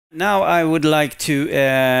Now I would like to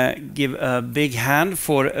give a big hand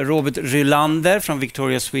for Robert Rylander from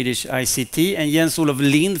Victoria Swedish ICT and Jens-Olof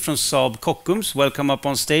Lind from Saab Kockums. Welcome up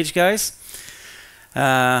on stage, guys.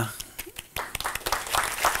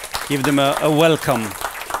 Give them a welcome.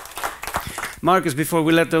 Marcus, before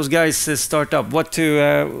we let those guys start up, what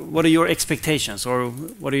are your expectations, or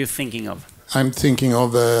what are you thinking of? I'm thinking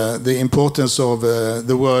of the importance of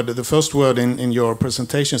the word. The first word in your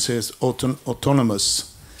presentations is autonomous,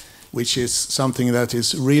 which is something that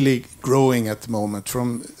is really growing at the moment,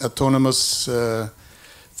 from autonomous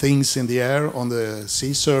things in the air, on the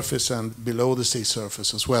sea surface and below the sea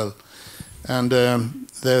surface as well. And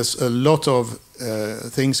there's a lot of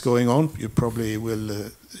things going on. You probably will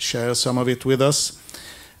share some of it with us.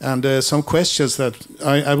 And some questions that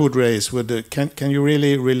I would raise would, can you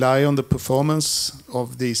really rely on the performance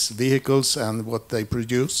of these vehicles and what they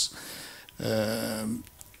produce?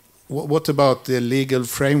 What about the legal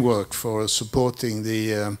framework for supporting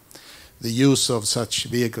the use of such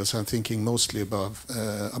vehicles? I'm thinking mostly above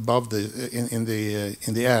in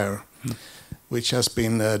the air, which has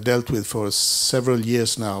been dealt with for several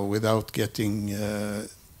years now without getting the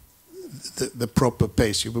proper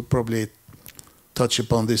pace. You will probably touch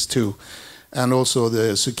upon this too, and also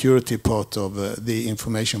the security part of the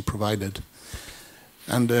information provided.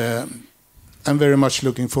 And I'm very much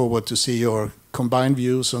looking forward to see your combined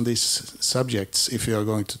views on these subjects, if you are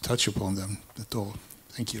going to touch upon them at all.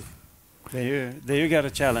 Thank you. There you got a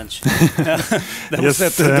challenge. That was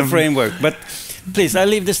the framework. But please, I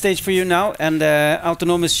leave the stage for you now, and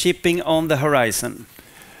autonomous shipping on the horizon.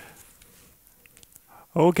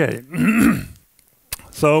 Okay.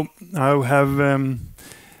 So I have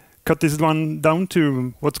cut this one down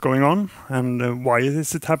to what's going on and why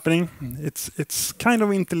is it happening. It's kind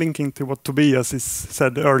of interlinking to what Tobias has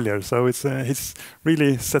said earlier, so he's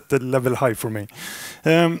really set the level high for me.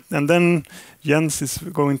 And then Jens is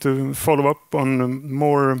going to follow up on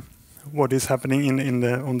more what is happening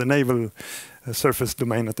on the naval surface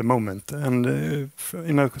domain at the moment, and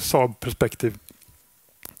in a Saab perspective.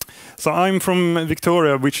 So I'm from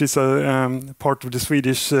Victoria, which is a part of the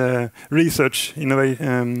Swedish research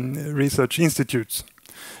institutes.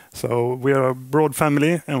 So we are a broad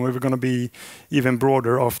family, and we're going to be even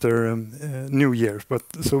broader after New Year. But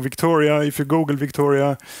so Victoria, if you Google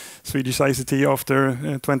Victoria, Swedish ICT after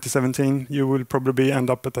 2017, you will probably end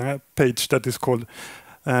up at a page that is called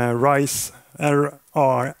RI.se.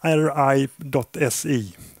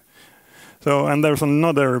 So, and there's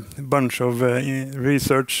another bunch of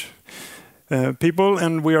research people,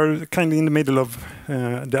 and we are kind of in the middle of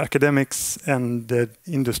the academics and the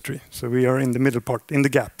industry. So we are in the middle part, in the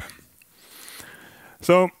gap.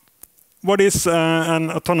 So what is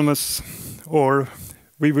an autonomous, or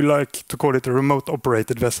we would like to call it a remote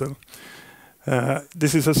operated vessel?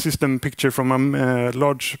 This is a system picture from a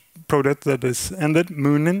large project that is ended,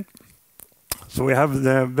 Moonin. So we have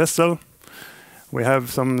the vessel, we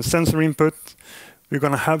have some sensor input, we're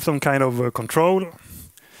going to have some kind of control.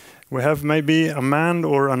 We have maybe a manned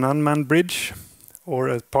or an unmanned bridge, or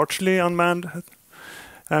a partially unmanned,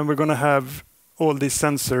 and we're going to have all these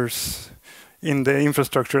sensors in the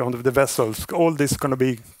infrastructure of the vessels. All this is going to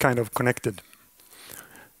be kind of connected.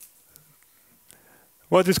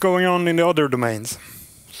 What is going on in the other domains?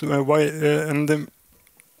 So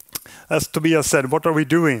as Tobias said, what are we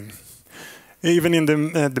doing? Even in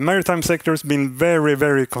the maritime sector has been very,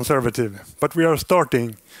 very conservative, but we are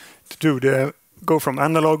starting to go from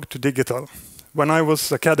analog to digital. When I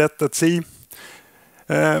was a cadet at sea,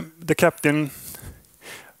 the captain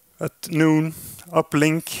at noon,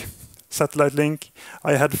 uplink, satellite link,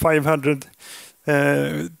 I had 500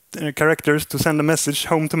 characters to send a message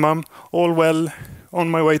home to mom, all well, on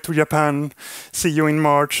my way to Japan, see you in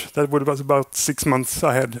March. That was about 6 months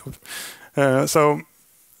ahead.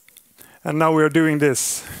 And now we are doing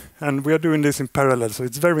this, and we are doing this in parallel, so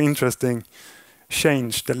it's very interesting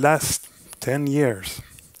change the last 10 years.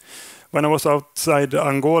 When I was outside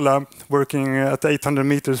Angola, working at 800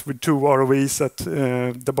 meters with 2 ROVs at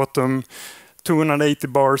the bottom, 280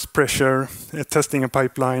 bars pressure, testing a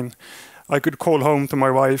pipeline, I could call home to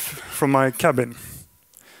my wife from my cabin.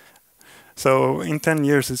 So in 10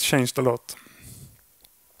 years, it's changed a lot.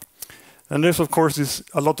 And there's, of course,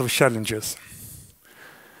 a lot of challenges.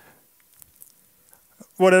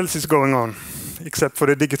 What else is going on, except for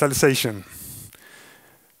the digitalization?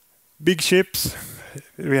 Big ships,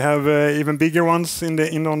 we have even bigger ones on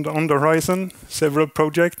the horizon, several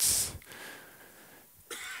projects.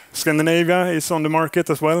 Scandinavia is on the market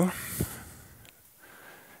as well.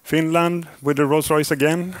 Finland with the Rolls-Royce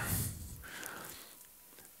again.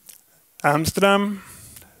 Amsterdam,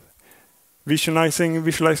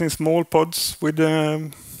 visualizing small pods with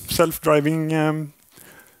self-driving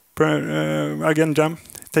again jump,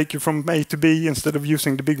 take you from A to B instead of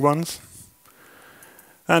using the big ones.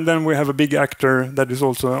 And then we have a big actor that is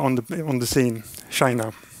also on the scene,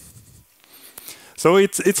 China. So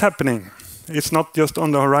it's happening. It's not just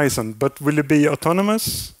on the horizon, but will it be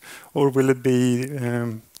autonomous, or will it be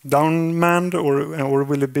down-manned, or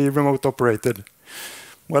will it be remote operated?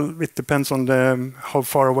 Well, it depends on how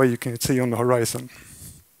far away you can see on the horizon.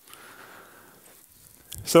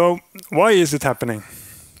 So why is it happening?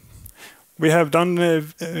 We have done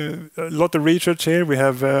a lot of research here. We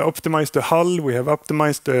have optimized the hull. We have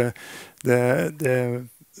optimized the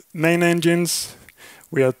main engines.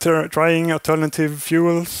 We are trying alternative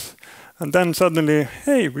fuels. And then suddenly,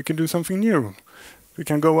 hey, we can do something new. We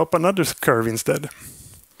can go up another curve instead.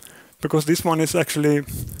 Because this one is actually,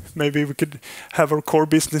 maybe we could have our core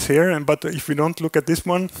business here, but if we don't look at this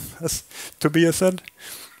one, as Tobias said,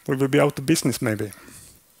 we will be out of business maybe.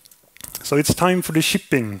 So it's time for the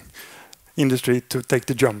shipping industry to take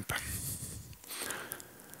the jump.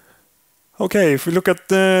 Okay, if we look at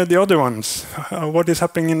the other ones, what is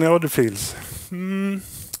happening in the other fields?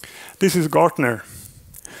 This is Gartner.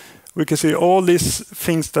 We can see all these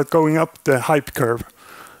things that going up the hype curve.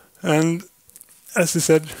 And as I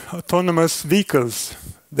said, autonomous vehicles,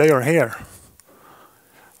 they are here.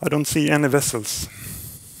 I don't see any vessels.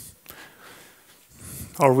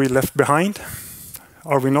 Are we left behind?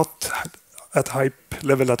 Are we not at hype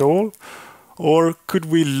level at all? Or could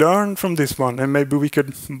we learn from this one and maybe we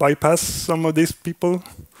could bypass some of these people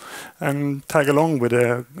and tag along with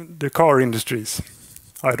the car industries?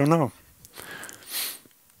 I don't know.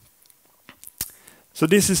 So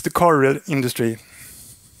this is the car industry.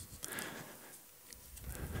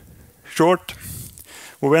 Short,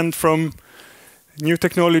 we went from new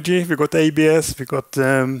technology, we got ABS, we got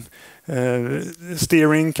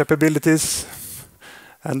steering capabilities,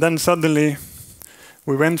 and then suddenly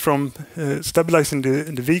we went from stabilizing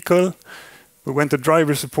the vehicle, we went to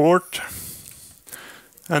driver support,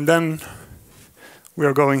 and then we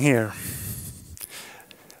are going here.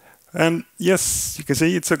 And yes, you can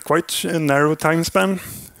see it's a quite narrow time span,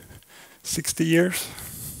 60 years,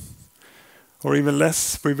 or even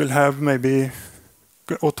less. We will have maybe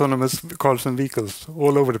autonomous cars and vehicles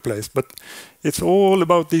all over the place. But it's all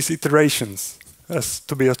about these iterations, as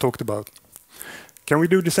Tobias talked about. Can we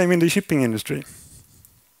do the same in the shipping industry?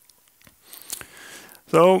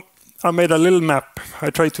 So I made a little map. I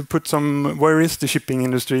tried to put some, where is the shipping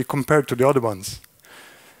industry compared to the other ones?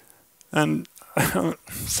 And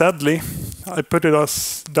sadly, I put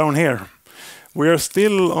us down here. We are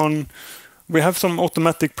still on, we have some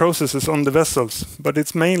automatic processes on the vessels, but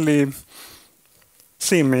it's mainly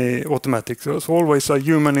semi-automatic. So it's always a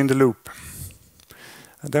human in the loop.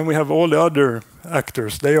 And then we have all the other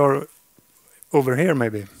actors. They are over here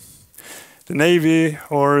maybe. The Navy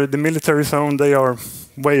or the military zone, they are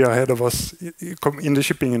way ahead of us in the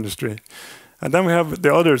shipping industry. And then we have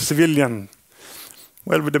the other civilian.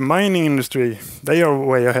 Well, with the mining industry, they are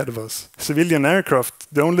way ahead of us. Civilian aircraft,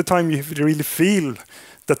 the only time you really feel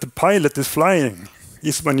that the pilot is flying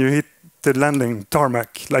is when you hit the landing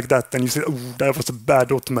tarmac like that, and you say, oh, that was a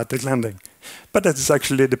bad automatic landing. But that is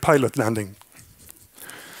actually the pilot landing.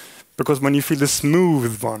 Because when you feel the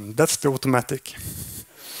smooth one, that's the automatic.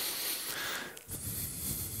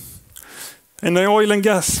 In the oil and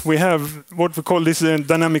gas, we have what we call these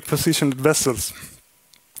dynamic positioned vessels.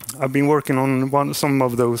 I've been working on some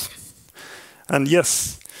of those. And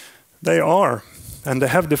yes, they are. And they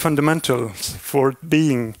have the fundamentals for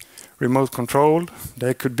being remote controlled.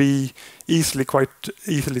 They could be quite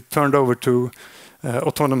easily turned over to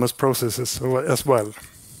autonomous processes as well.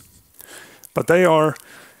 But they are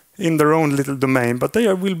in their own little domain, but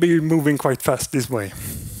they will be moving quite fast this way.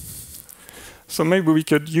 So maybe we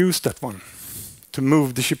could use that one to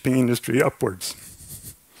move the shipping industry upwards.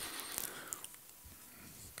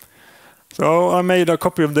 So I made a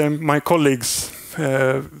copy of my colleagues'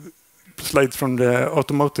 slides from the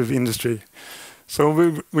automotive industry.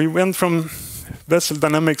 So we went from vessel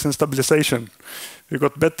dynamics and stabilization. We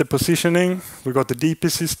got better positioning, we got the DP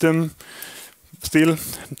system, still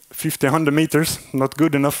 50, 100 meters, not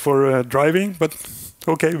good enough for driving, but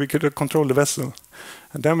okay, we could control the vessel.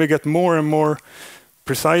 And then we get more and more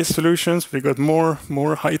precise solutions, we got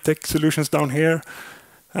more high-tech solutions down here,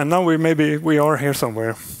 and now we are here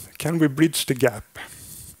somewhere. Can we bridge the gap?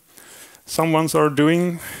 Some ones are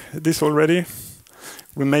doing this already.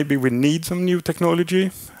 Maybe we need some new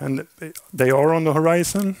technology, and they are on the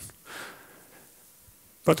horizon.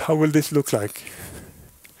 But how will this look like?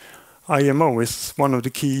 IMO is one of the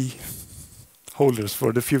key holders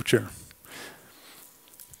for the future.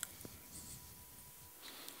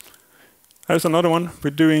 Here's another one. We're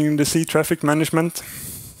doing the sea traffic management.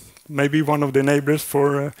 Maybe one of the enablers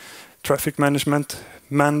for traffic management,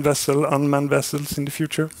 manned vessel, unmanned vessels in the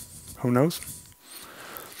future. Who knows?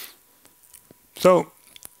 So,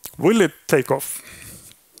 will it take off?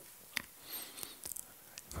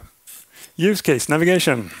 Use case,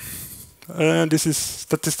 navigation. This is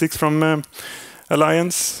statistics from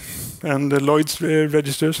Alliance and the Lloyd's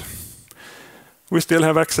registers. We still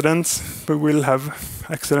have accidents. We will have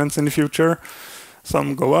accidents in the future.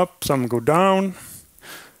 Some go up, some go down.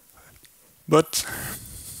 But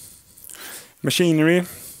machinery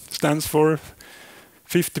stands for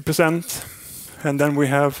 50%. And then we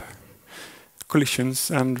have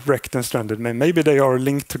collisions and wrecked and stranded. Maybe they are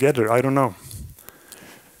linked together, I don't know.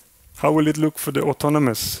 How will it look for the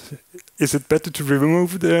autonomous? Is it better to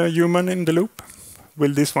remove the human in the loop?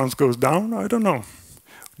 Will this one go down? I don't know.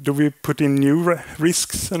 Do we put in new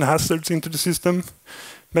risks and hazards into the system?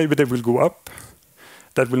 Maybe they will go up.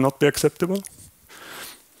 That will not be acceptable.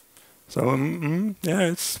 So,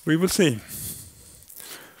 yeah, we will see.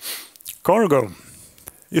 Cargo.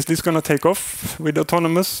 Is this going to take off with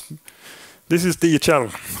autonomous? This is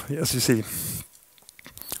DHL, as you see.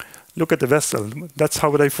 Look at the vessel. That's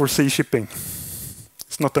how they foresee shipping.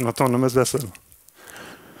 It's not an autonomous vessel.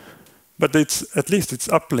 But at least it's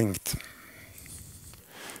uplinked.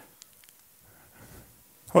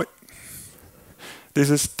 This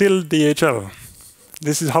is still DHL.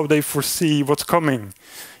 This is how they foresee what's coming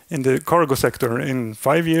in the cargo sector in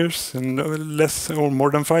 5 years and less or more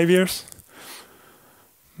than 5 years.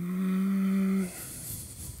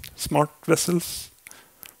 Smart vessels,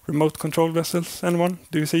 remote control vessels. Anyone?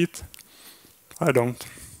 Do you see it? I don't.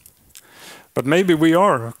 But maybe we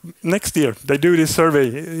are. Next year, they do this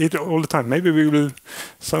survey all the time. Maybe we will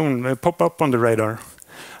soon pop up on the radar.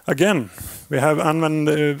 Again, we have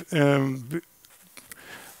unmanned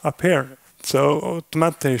up here. So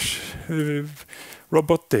automatic,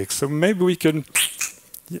 robotics. So maybe we can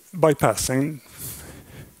bypass and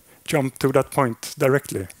jump to that point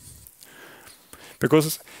directly.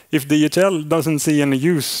 Because if DHL doesn't see any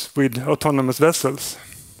use with autonomous vessels,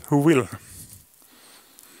 who will?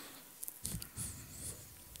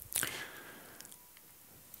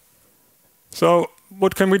 So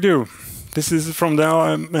what can we do? This is from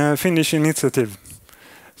the Finnish initiative.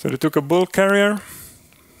 So they took a bulk carrier,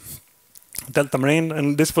 Delta Marine,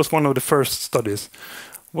 and this was one of the first studies.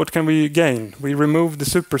 What can we gain? We remove the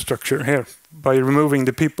superstructure here by removing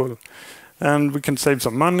the people. And we can save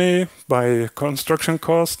some money by construction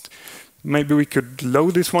cost. Maybe we could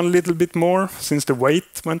load this one a little bit more since the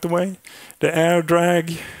weight went away. The air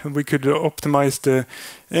drag, we could optimize the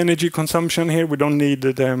energy consumption here. We don't need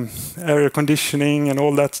the air conditioning and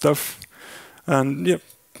all that stuff. And yeah,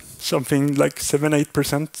 something like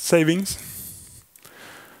 7-8% savings.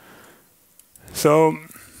 So,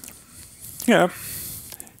 yeah,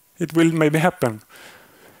 it will maybe happen.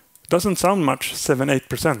 Doesn't sound much,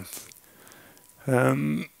 7-8%.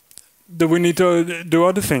 Do we need to do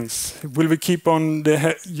other things? Will we keep on the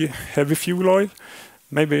heavy fuel oil?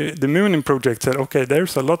 Maybe the Mooning project said, okay,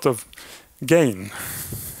 there's a lot of gain.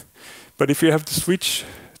 But if you have to switch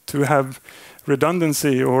to have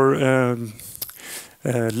redundancy or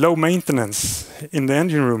low maintenance in the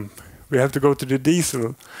engine room, we have to go to the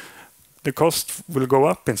diesel. The cost will go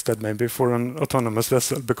up instead maybe for an autonomous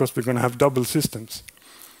vessel because we're going to have double systems.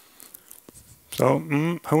 So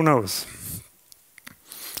who knows?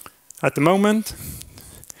 At the moment,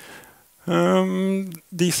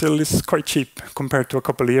 diesel is quite cheap compared to a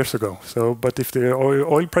couple of years ago. So, but if the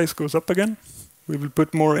oil price goes up again, we will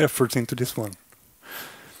put more efforts into this one.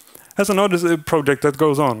 There's another project that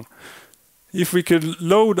goes on. If we could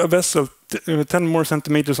load a vessel 10 more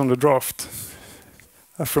centimeters on the draft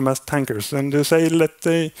from as tankers, and they say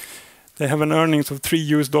they have an earnings of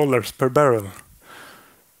 $3 per barrel,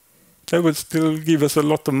 that would still give us a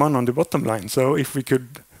lot of money on the bottom line. So if we could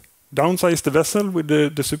downsize the vessel with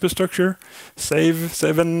the superstructure, save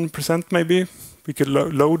 7% maybe. We could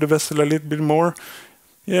load the vessel a little bit more.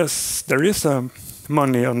 Yes, there is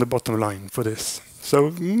money on the bottom line for this.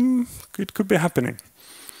 So it could be happening.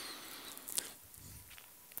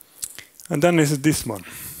 And then is this one.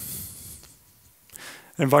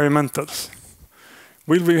 Environmentals.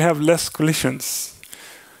 Will we have less collisions?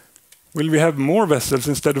 Will we have more vessels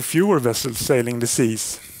instead of fewer vessels sailing the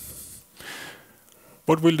seas?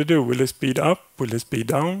 What will they do? Will they speed up? Will they speed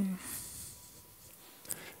down?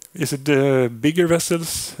 Is it the bigger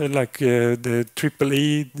vessels like the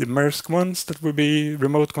EEE, the Maersk ones that will be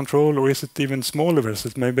remote control, or is it even smaller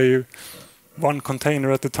vessels? Maybe one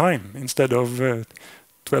container at a time instead of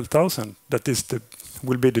 12,000. That is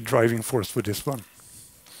will be the driving force for this one.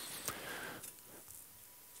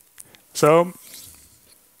 So,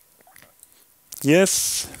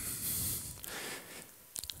 yes,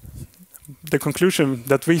 the conclusion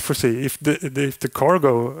that we foresee, if the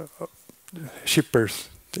cargo shippers,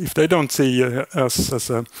 if they don't see us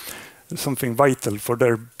as something vital for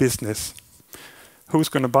their business, who's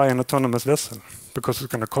going to buy an autonomous vessel? Because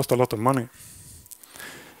it's going to cost a lot of money.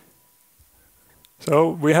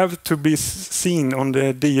 So we have to be seen on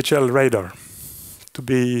the DHL radar to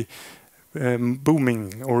be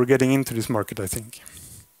booming or getting into this market, I think.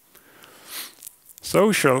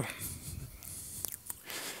 Social.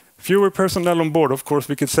 Fewer personnel on board, of course,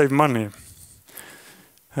 we could save money.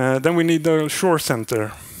 Then we need a shore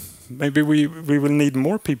center. Maybe we will need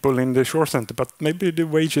more people in the shore center, but maybe the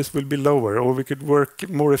wages will be lower, or we could work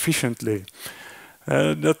more efficiently.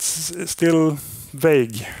 That's still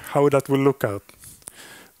vague how that will look out.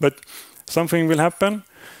 But something will happen.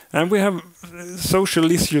 And we have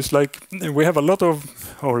social issues, like we have a lot of,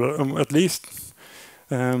 or at least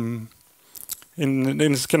in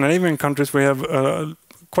Scandinavian countries, we have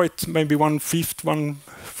quite maybe 1/5,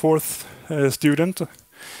 1/4 student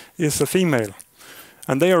is a female.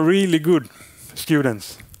 And they are really good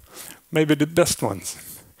students, maybe the best ones.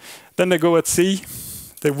 Then they go at sea,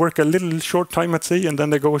 they work a little short time at sea, and then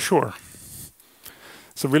they go ashore.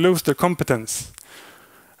 So we lose their competence.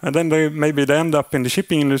 And then maybe they end up in the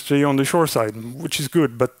shipping industry on the shore side, which is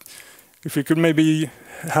good. But if we could maybe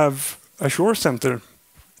have a shore center,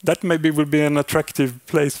 that maybe would be an attractive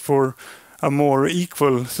place for a more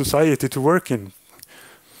equal society to work in,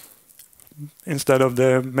 instead of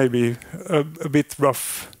the maybe a bit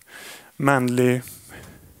rough, manly,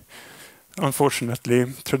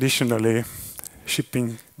 unfortunately, traditionally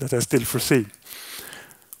shipping that I still foresee.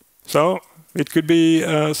 So it could be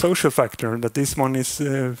a social factor that this one is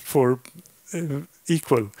for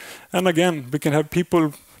equal. And again, we can have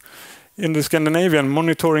people in the Scandinavian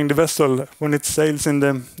monitoring the vessel when it sails in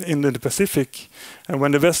the Pacific, and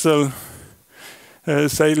when the vessel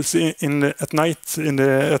sails at night in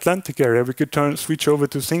the Atlantic area, we could switch over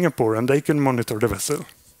to Singapore, and they can monitor the vessel.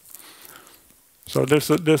 So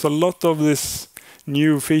there's a lot of these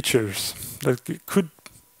new features that could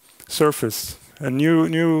surface, a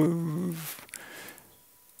new,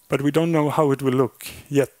 but we don't know how it will look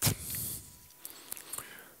yet.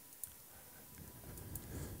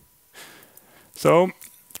 So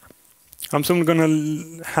I'm soon going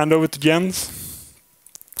to hand over to Jens,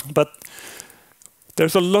 but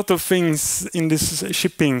there's a lot of things in this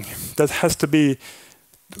shipping that has to be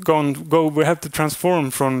go. We have to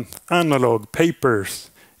transform from analog papers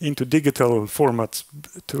into digital formats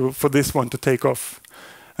for this one to take off.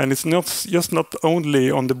 And it's not only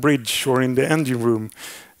on the bridge or in the engine room.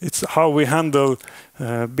 It's how we handle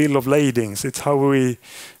bill of ladings. It's how we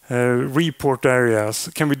report areas.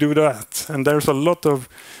 Can we do that? And there's a lot of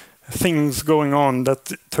things going on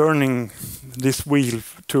that turning this wheel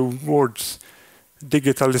towards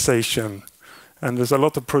digitalization. And there's a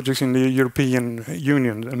lot of projects in the European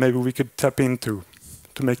Union, and maybe we could tap into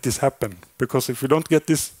to make this happen. Because if we don't get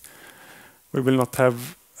this, we will not have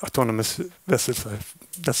autonomous vessels.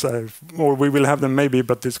 Or we will have them maybe,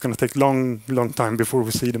 but it's going to take long time before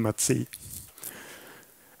we see them at sea.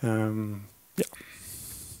 Yeah.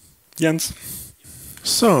 Jens?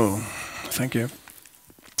 So, thank you.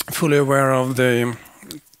 Fully aware of the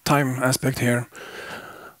time aspect here.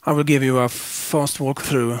 I will give you a fast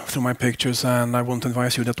walkthrough through my pictures, and I want to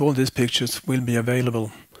advise you that all these pictures will be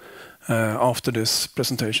available after this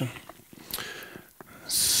presentation.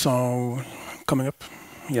 So, coming up,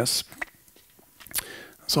 yes.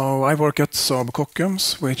 So I work at Saab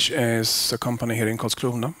Kockums, which is a company here in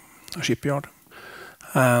Karlskrona, a shipyard.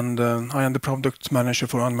 And I am the product manager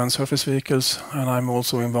for unmanned surface vehicles, and I'm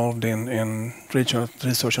also involved in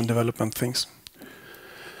research and development things.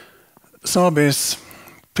 Saab is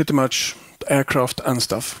pretty much aircraft and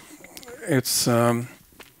stuff. It's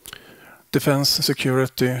defense,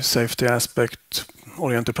 security, safety aspect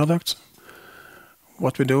oriented products.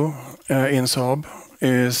 What we do in Saab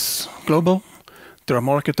is global. There are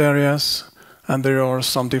market areas, and there are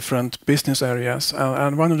some different business areas.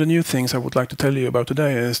 And one of the new things I would like to tell you about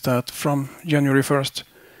today is that from January 1st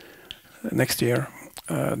next year,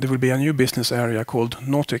 there will be a new business area called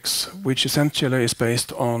Nautics, which essentially is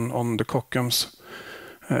based on the Kockums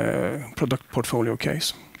product portfolio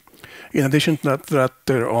case. In addition to that,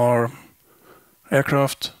 there are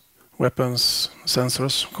aircraft, weapons,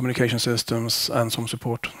 sensors, communication systems, and some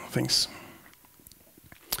support things.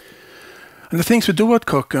 And the things we do at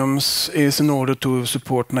Kockums is in order to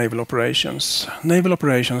support naval operations. Naval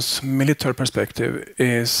operations, military perspective,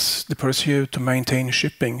 is the pursuit to maintain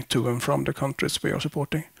shipping to and from the countries we are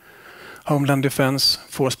supporting. homeland defense,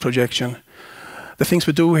 force projection. The things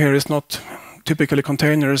we do here is not typically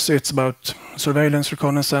containers. It's about surveillance,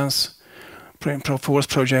 reconnaissance, force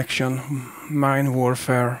projection, mine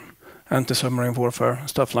warfare, anti-submarine warfare,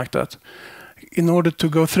 stuff like that. In order to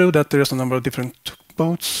go through that, there is a number of different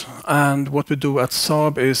boats. And what we do at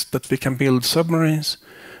Saab is that we can build submarines,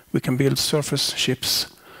 we can build surface ships,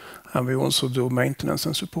 and we also do maintenance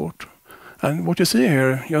and support. And what you see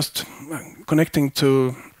here, just connecting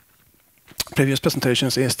to previous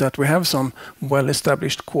presentations, is that we have some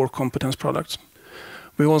well-established core competence products.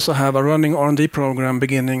 We also have a running R&D program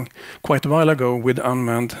beginning quite a while ago with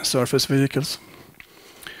unmanned surface vehicles.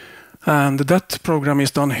 And that program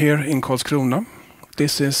is done here in Karlskrona.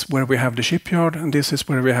 This is where we have the shipyard, and this is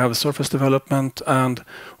where we have surface development and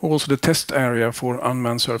also the test area for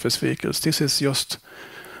unmanned surface vehicles. This is just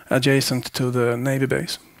adjacent to the Navy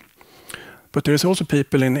base. But there is also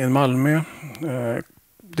people in Malmö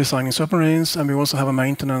designing submarines, and we also have a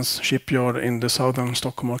maintenance shipyard in the southern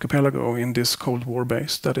Stockholm archipelago in this Cold War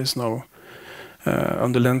base that is now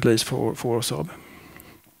under lend lease for Saab.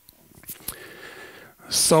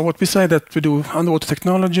 So what we say that we do underwater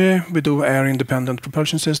technology, we do air-independent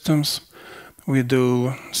propulsion systems, we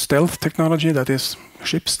do stealth technology, that is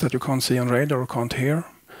ships that you can't see on radar or can't hear.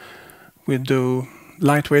 We do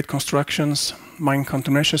lightweight constructions, mine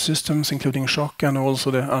countermeasure systems, including shock, and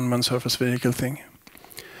also the unmanned surface vehicle thing.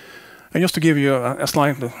 And just to give you a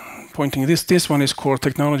slide pointing this one is core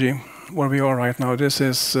technology, where we are right now. This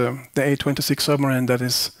is the A-26 submarine that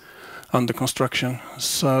is under construction.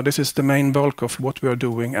 So this is the main bulk of what we are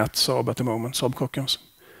doing at Saab at the moment, Saab Kockums.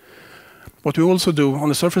 What we also do on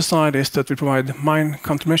the surface side is that we provide mine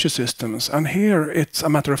countermeasure systems. And here it's a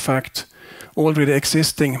matter of fact already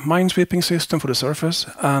existing mine-sweeping system for the surface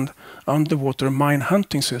and underwater mine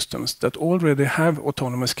hunting systems that already have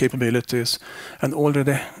autonomous capabilities and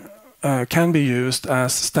already can be used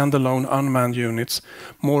as standalone unmanned units,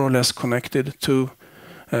 more or less connected to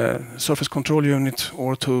surface control units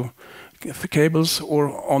or to cables,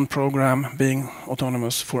 or on program being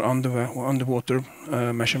autonomous for underwater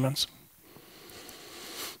measurements.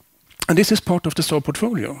 And this is part of the Saab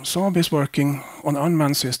portfolio. Saab is working on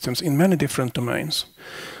unmanned systems in many different domains.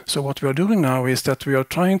 So what we are doing now is that we are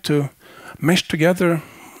trying to mesh together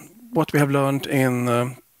what we have learned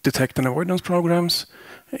in detect and avoidance programs,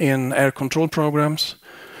 in air control programs.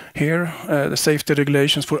 Here, the safety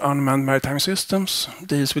regulations for unmanned maritime systems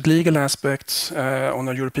deals with legal aspects on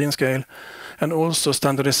a European scale, and also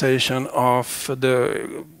standardization of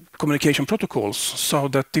the communication protocols so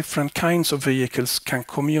that different kinds of vehicles can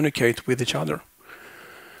communicate with each other.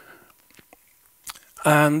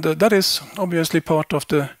 And that is obviously part of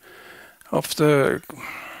the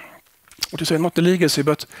what you say, not the legacy,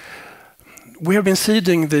 but we have been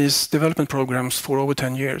seeding these development programs for over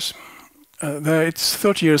 10 years. It's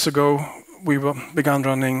 30 years ago we began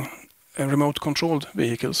running remote controlled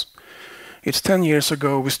vehicles. It's 10 years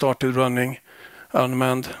ago we started running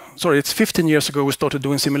unmanned. Sorry, it's 15 years ago we started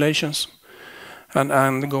doing simulations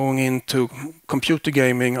and going into computer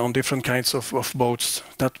gaming on different kinds of boats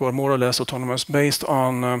that were more or less autonomous, based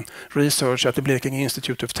on research at the Blekinge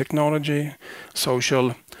Institute of Technology,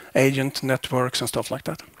 social agent networks and stuff like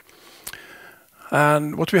that.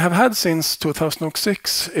 And what we have had since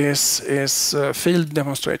 2006 is field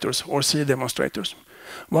demonstrators, or sea demonstrators.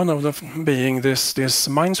 One of them being this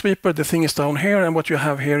minesweeper. The thing is down here, and what you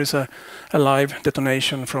have here is a live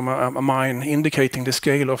detonation from a mine, indicating the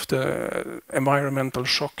scale of the environmental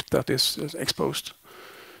shock that is exposed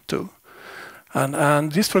to.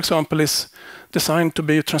 And this, for example, is designed to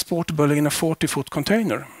be transportable in a 40-foot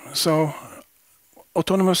container. So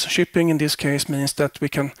autonomous shipping in this case means that we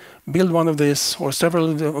can build one of these or several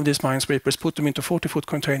of these minesweepers, put them into 40-foot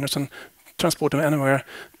containers and transport them anywhere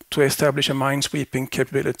to establish a minesweeping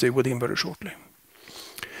capability within very shortly.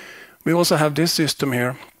 We also have this system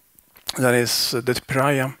here, that is the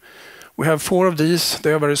Piraya. We have 4 of these.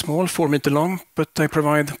 They are very small, 4 meters long, but they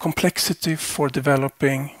provide complexity for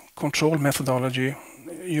developing control methodology,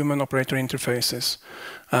 human operator interfaces,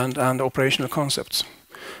 and operational concepts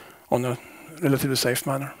on a relatively safe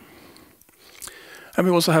manner. And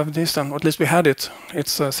we also have this, and at least we had it.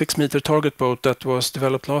 It's a 6-meter target boat that was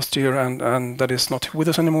developed last year and that is not with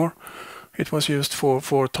us anymore. It was used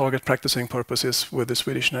for target practicing purposes with the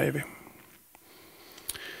Swedish Navy.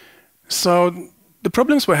 So the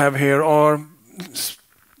problems we have here are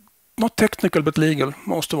not technical but legal,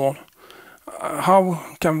 most of all.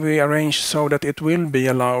 How can we arrange so that it will be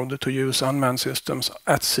allowed to use unmanned systems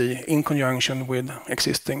at sea in conjunction with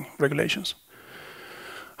existing regulations?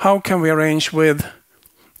 How can we arrange with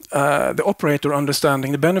the operator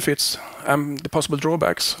understanding the benefits and the possible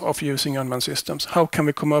drawbacks of using unmanned systems. How can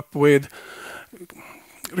we come up with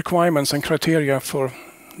requirements and criteria for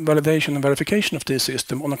validation and verification of this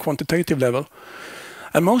system on a quantitative level?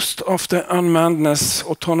 And most of the unmannedness,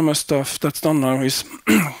 autonomous stuff that's done now is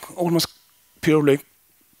almost purely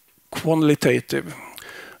qualitative.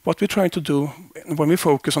 What we try to do when we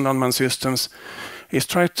focus on unmanned systems is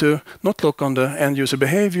try to not look on the end user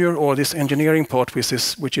behavior or this engineering part,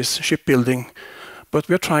 which is shipbuilding, but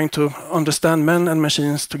we're trying to understand men and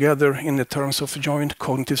machines together in the terms of joint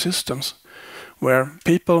cognitive systems, where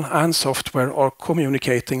people and software are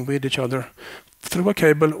communicating with each other through a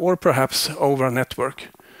cable or perhaps over a network.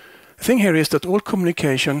 The thing here is that all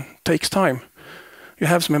communication takes time. You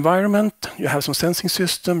have some environment, you have some sensing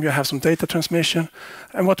system, you have some data transmission,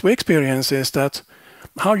 and what we experience is that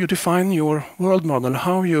how you define your world model,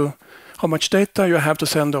 how much data you have to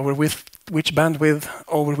send over with which bandwidth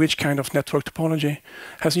over which kind of network topology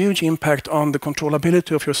has huge impact on the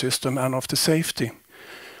controllability of your system and of the safety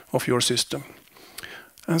of your system.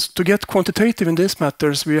 And to get quantitative in these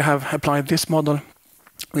matters, we have applied this model,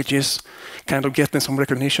 which is kind of getting some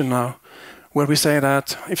recognition now, where we say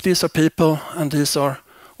that if these are people and these are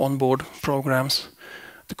onboard programs,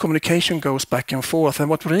 the communication goes back and forth. And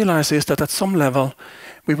what we realize is that at some level,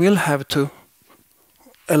 we will have to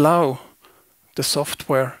allow the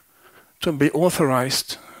software to be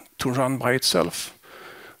authorized to run by itself.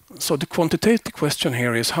 So the quantitative question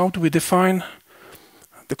here is, how do we define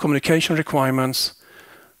the communication requirements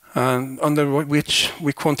and under which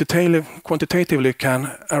we quantitatively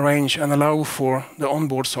can arrange and allow for the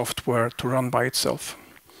onboard software to run by itself?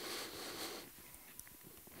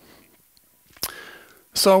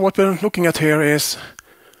 So what we're looking at here is,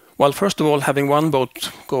 well, first of all, having one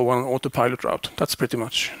boat go on autopilot route. That's pretty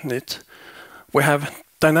much neat. We have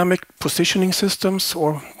dynamic positioning systems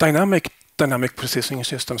or dynamic positioning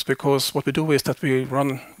systems, because what we do is that we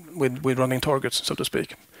run with running targets, so to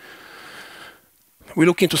speak. We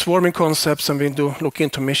look into swarming concepts and we do look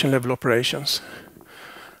into mission level operations.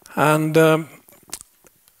 And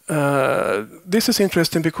this is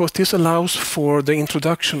interesting because this allows for the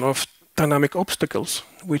introduction of dynamic obstacles,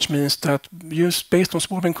 which means that based on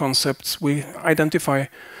swarming concepts, we identify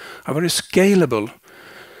a very scalable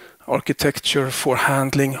architecture for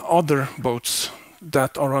handling other boats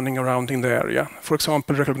that are running around in the area. For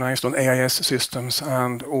example, recognized on AIS systems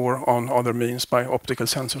and or on other means by optical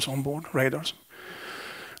sensors on board radars.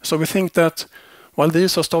 So we think that while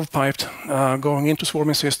these are stovepiped, going into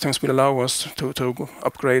swarming systems will allow us to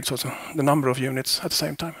upgrade the number of units at the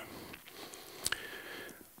same time.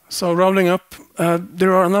 So rounding up,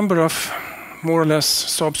 there are a number of more or less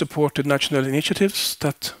Saab-supported national initiatives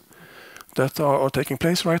that are taking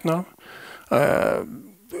place right now.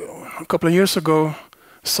 A couple of years ago,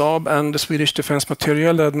 Saab and the Swedish Defence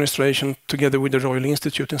Materiel Administration, together with the Royal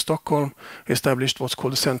Institute in Stockholm, established what's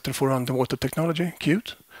called the Center for Underwater Technology,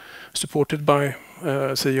 CUTE, supported by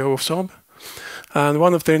CEO of Saab. And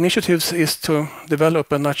one of their initiatives is to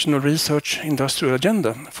develop a national research industrial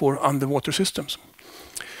agenda for underwater systems.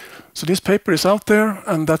 So this paper is out there,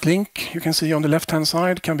 and that link you can see on the left-hand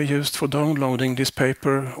side can be used for downloading this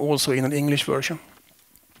paper also in an English version.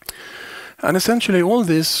 And essentially all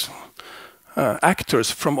these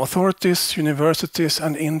actors from authorities, universities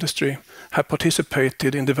and industry have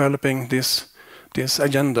participated in developing this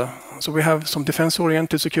agenda. So we have some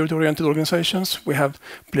defense-oriented, security-oriented organizations. We have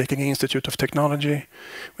Blekinge Institute of Technology.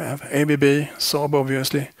 We have ABB, Saab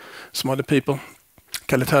obviously, some other people.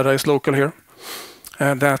 Caliterra is local here.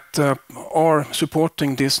 That are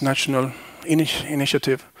supporting this national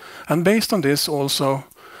initiative. And based on this also,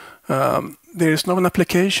 there is now an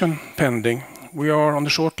application pending. We are on the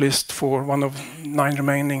shortlist for one of 9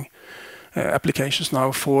 remaining applications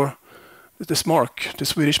now for the SMARC, the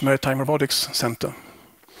Swedish Maritime Robotics Center,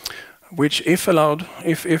 which, if allowed,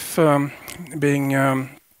 if being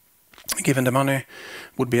given the money,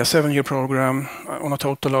 would be a 7-year program on a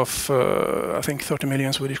total of, I think, 30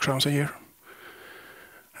 million Swedish crowns a year.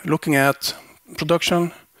 Looking at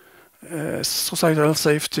production, societal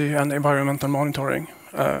safety and environmental monitoring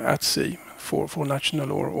at sea for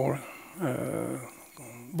national or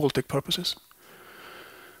Baltic purposes.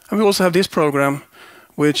 And we also have this program,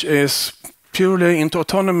 which is purely into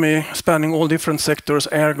autonomy, spanning all different sectors,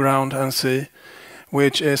 air, ground and sea,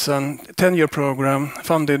 which is a 10-year program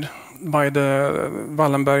funded by the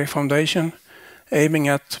Wallenberg Foundation, aiming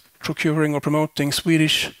at procuring or promoting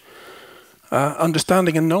Swedish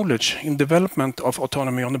understanding and knowledge in development of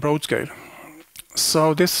autonomy on a broad scale.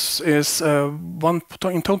 So this is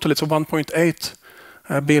in total it's a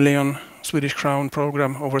 1.8 billion Swedish crown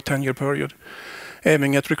program over a 10-year period,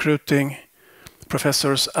 aiming at recruiting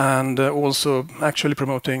professors and also actually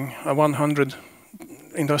promoting 100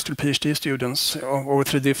 industrial PhD students over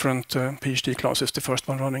 3 different PhD classes, the first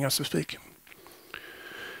one running as we speak.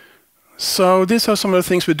 So these are some of the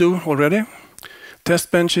things we do already.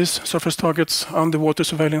 Test benches, surface targets, underwater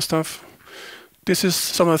surveillance stuff. This is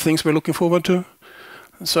some of the things we're looking forward to.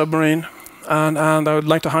 Submarine. And I would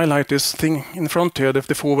like to highlight this thing in front here,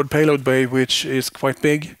 the forward payload bay, which is quite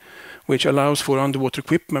big, which allows for underwater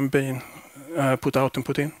equipment being put out and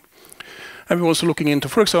put in. And we're also looking into,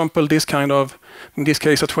 for example, this kind of, in this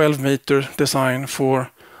case, a 12-meter design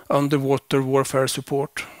for underwater warfare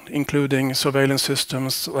support, including surveillance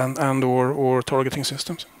systems and/or targeting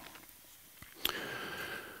systems.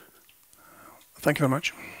 Thank you very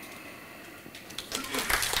much.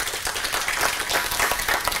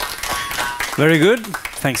 Very good.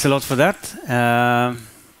 Thanks a lot for that.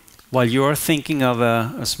 While you're thinking of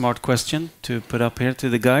a smart question to put up here to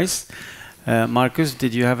the guys, Marcus,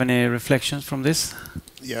 did you have any reflections from this?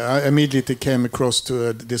 Yeah, I immediately came across to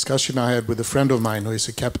a discussion I had with a friend of mine who is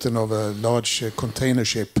a captain of a large container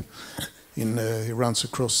ship. He runs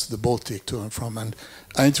across the Baltic to and from. And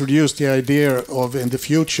I introduced the idea of in the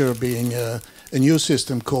future being a new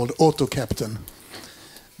system called Auto-Captain.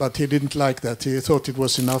 But he didn't like that. He thought it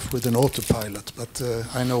was enough with an autopilot. But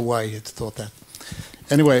I know why he thought that.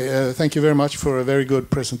 Anyway, thank you very much for a very good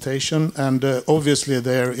presentation. And obviously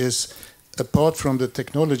there is, apart from the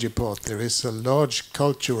technology part, there is a large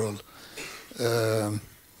cultural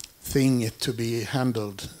thing to be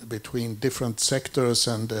handled between different sectors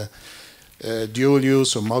and dual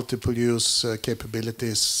use or multiple use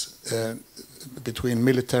capabilities between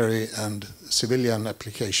military and civilian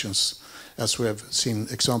applications, as we have seen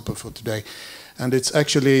example for today. And it's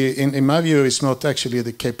actually, in my view, it's not actually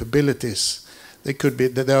the capabilities. They could be,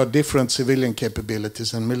 there are different civilian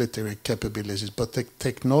capabilities and military capabilities, but the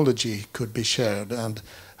technology could be shared. And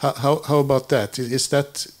how about that? Is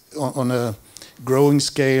that on a growing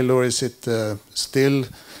scale, or is it still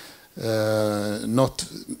not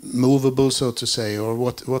movable, so to say? Or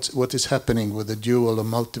what is happening with the dual or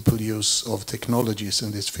multiple use of technologies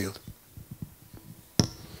in this field?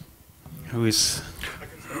 Who is?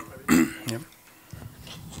 Yeah.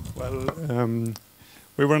 Well,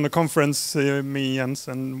 we were on a conference, me, Jens,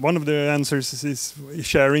 and one of the answers is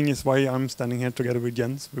sharing is why I'm standing here together with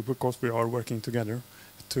Jens, because we are working together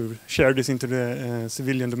to share this into the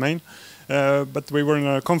civilian domain. But we were in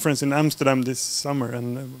a conference in Amsterdam this summer,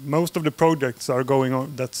 and most of the projects are going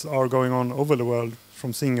on over the world,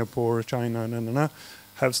 from Singapore, China, and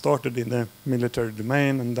have started in the military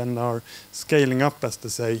domain and then are scaling up, as they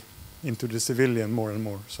say, into the civilian more and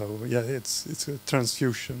more. So yeah, it's a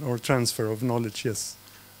transfusion or transfer of knowledge, yes,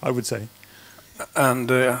 I would say. And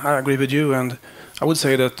I agree with you, and I would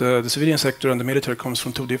say that the civilian sector and the military comes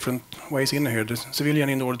from 2 different ways in here. The civilian,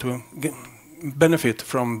 in order to benefit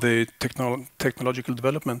from the technological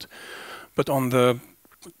development, but on the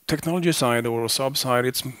technology side or sub side,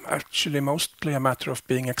 it's actually mostly a matter of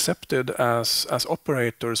being accepted as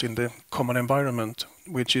operators in the common environment,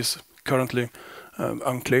 which is currently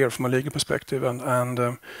unclear from a legal perspective,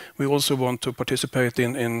 and we also want to participate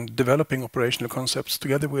in developing operational concepts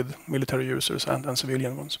together with military users and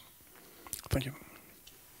civilian ones. Thank you.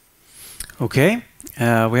 Okay,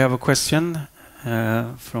 we have a question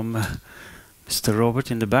from Mr.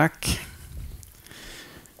 Robert in the back.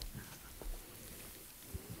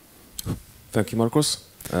 Thank you, Markus.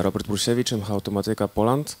 Robert Bursiewicz, Automatyka,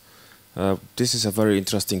 Poland. This is a very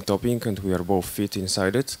interesting topic, and we are both fit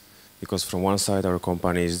inside it. Because from one side, our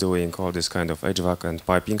company is doing all this kind of HVAC and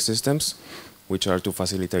piping systems, which are to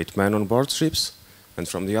facilitate men on board ships. And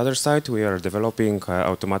from the other side, we are developing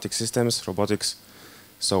automatic systems, robotics.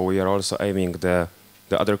 So we are also aiming the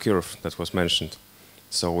other curve that was mentioned.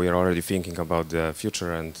 So we are already thinking about the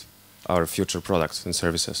future and our future products and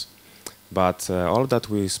services. But all that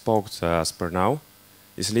we spoke as per now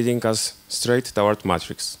is leading us straight toward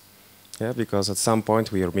matrix. Yeah, because at some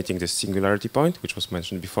point we are meeting this singularity point, which was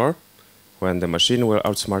mentioned before, when the machine will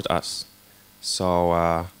outsmart us.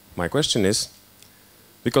 So my question is,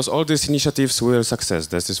 because all these initiatives will success,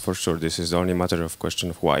 this is for sure, this is the only matter of question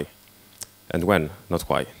of why. And when, not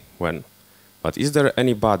why, when. But is there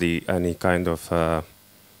anybody, any kind of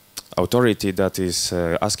authority that is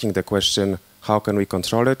asking the question, how can we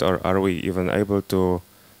control it, or are we even able to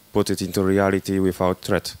put it into reality without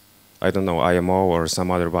threat? I don't know, IMO or some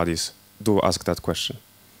other bodies do ask that question.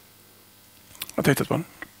 I'll take that one.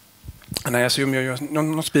 And I assume you're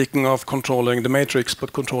not speaking of controlling the matrix,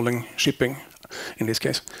 but controlling shipping in this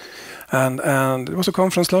case. And there was a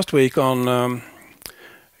conference last week on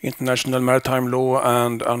international maritime law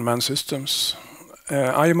and unmanned systems.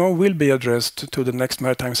 IMO will be addressed to the next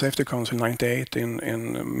Maritime Safety Council 98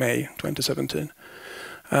 in May 2017.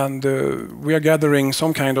 And we are gathering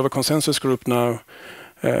some kind of a consensus group now.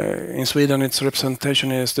 In Sweden, its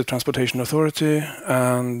representation is the Transportation Authority,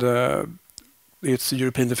 and it's the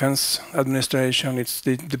European Defence Administration, it's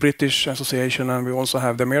the British Association, and we also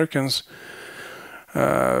have the Americans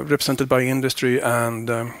represented by industry and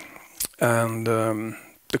the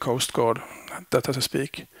Coast Guard, that has to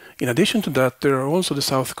speak. In addition to that, there are also the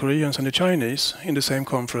South Koreans and the Chinese in the same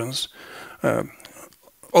conference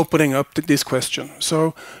opening up this question.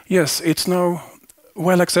 So yes, it's now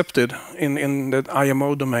well accepted in the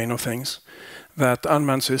IMO domain of things that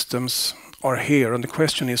unmanned systems are here, and the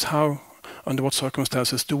question is how, under what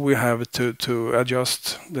circumstances do we have to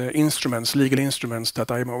adjust the instruments, legal instruments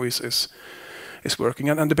that IMO is working.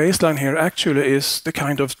 And the baseline here actually is the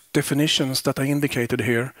kind of definitions that I indicated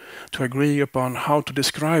here to agree upon how to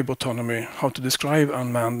describe autonomy, how to describe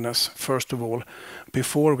unmannedness, first of all,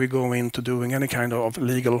 before we go into doing any kind of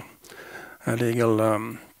legal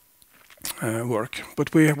work.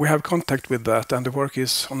 But we have contact with that, and the work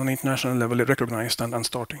is on an international level recognized and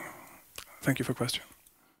starting. Thank you for the question.